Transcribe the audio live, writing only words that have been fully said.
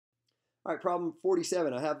All right, problem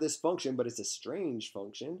 47. I have this function, but it's a strange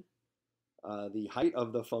function. The height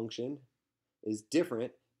of the function is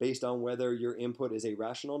different based on whether your input is a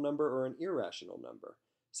rational number or an irrational number.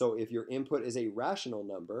 So if your input is a rational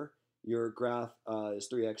number, your graph is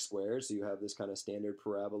 3x squared, so you have this kind of standard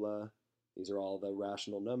parabola. These are all the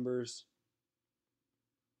rational numbers,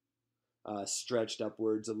 stretched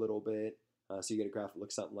upwards a little bit, so you get a graph that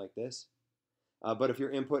looks something like this. But if your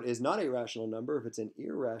input is not a rational number, if it's an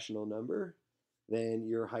irrational number, then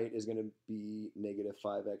your height is going to be negative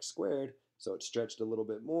 5x squared. So it's stretched a little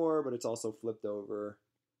bit more, but it's also flipped over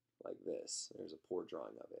like this. There's a poor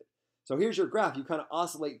drawing of it. So here's your graph. You kind of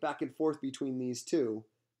oscillate back and forth between these two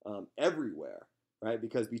everywhere, right?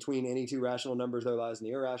 Because between any two rational numbers there lies an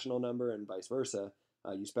irrational number, and vice versa.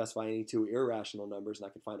 You specify any two irrational numbers, and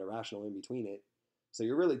I can find a rational in between it. So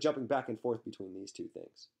you're really jumping back and forth between these two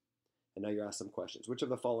things. And now you're asked some questions. Which of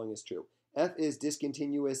the following is true? F is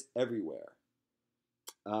discontinuous everywhere.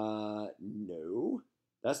 No,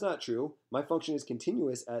 that's not true. My function is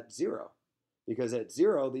continuous at 0. Because at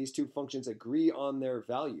 0, these two functions agree on their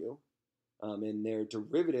value. And their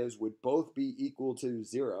derivatives would both be equal to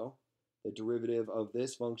 0. The derivative of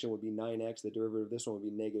this function would be 9x. The derivative of this one would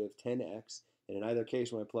be negative 10x. And in either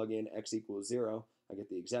case, when I plug in x equals 0, I get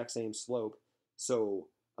the exact same slope. So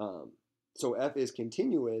F is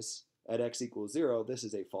continuous at x equals 0. This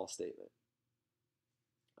is a false statement.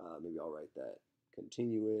 Maybe I'll write that.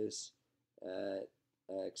 Continuous at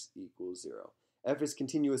x equals 0. F is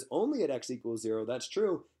continuous only at x equals 0. That's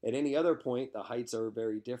true. At any other point, the heights are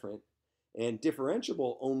very different. And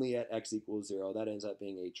differentiable only at x equals 0. That ends up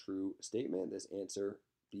being a true statement. This answer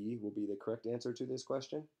B will be the correct answer to this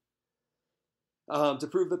question. To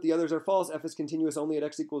prove that the others are false, F is continuous only at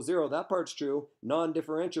x equals 0. That part's true.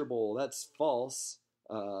 Non-differentiable, that's false.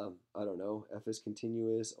 I don't know. F is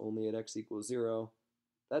continuous only at x equals 0.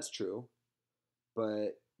 That's true.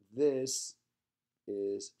 But this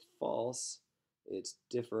is false. It's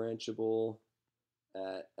differentiable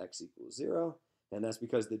at x equals 0. And that's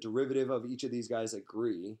because the derivative of each of these guys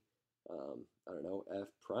agree. I don't know, f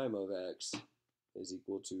prime of x is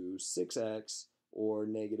equal to 6x or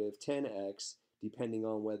negative 10x, depending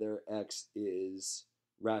on whether x is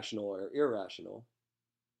rational or irrational.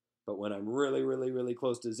 But when I'm really, really, really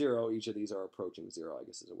close to 0, each of these are approaching 0, I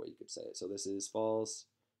guess is a way you could say it. So this is false.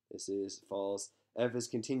 This is false. F is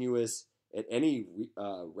continuous at any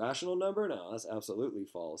rational number? No, that's absolutely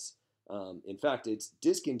false. In fact, it's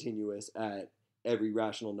discontinuous at every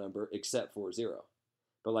rational number except for 0.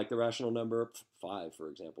 But like the rational number 5, for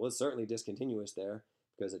example, it's certainly discontinuous there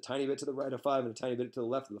because a tiny bit to the right of 5 and a tiny bit to the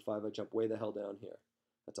left of the 5, I jump way the hell down here.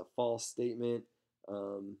 That's a false statement.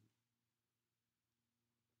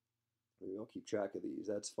 Maybe I'll keep track of these.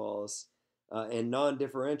 That's false. And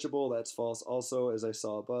non-differentiable, that's false also, as I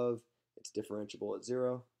saw above. It's differentiable at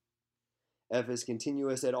 0. F is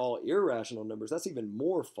continuous at all irrational numbers. That's even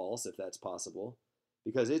more false if that's possible,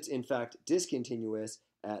 because it's in fact discontinuous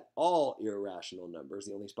at all irrational numbers.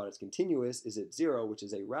 The only spot it's continuous is at 0, which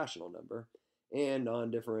is a rational number, and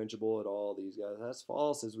non-differentiable at all these guys. That's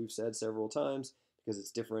false, as we've said several times, because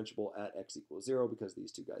it's differentiable at x equals 0 because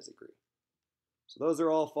these two guys agree. So those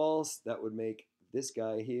are all false. That would make this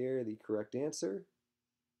guy here the correct answer.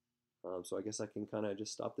 So I guess I can kind of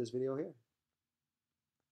just stop this video here.